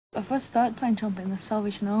first started playing trumpet in the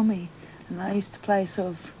Salvation Army, and I used to play sort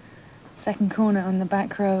of second corner on the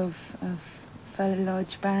back row of fairly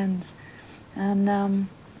large bands, and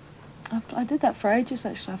I did that for ages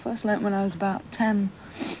actually. I first learnt when I was about 10,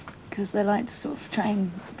 because they like to sort of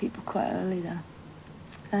train people quite early there.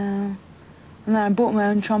 And then I bought my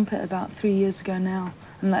own trumpet about 3 years ago now,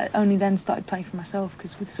 and only then started playing for myself,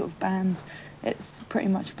 because with sort of bands, it's pretty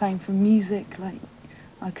much playing from music. Like,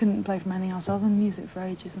 I couldn't play from anything else other than music for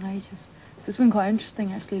ages and ages. So it's been quite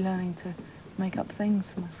interesting actually learning to make up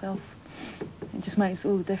things for myself. It just makes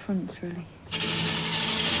all the difference, really.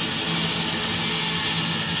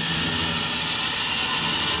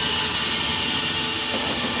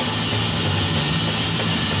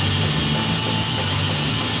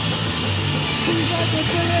 She's like a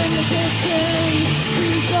fire in the kitchen.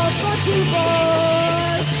 She's got for two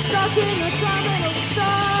boys, stuck in a terminal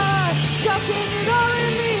star, chucking it all in.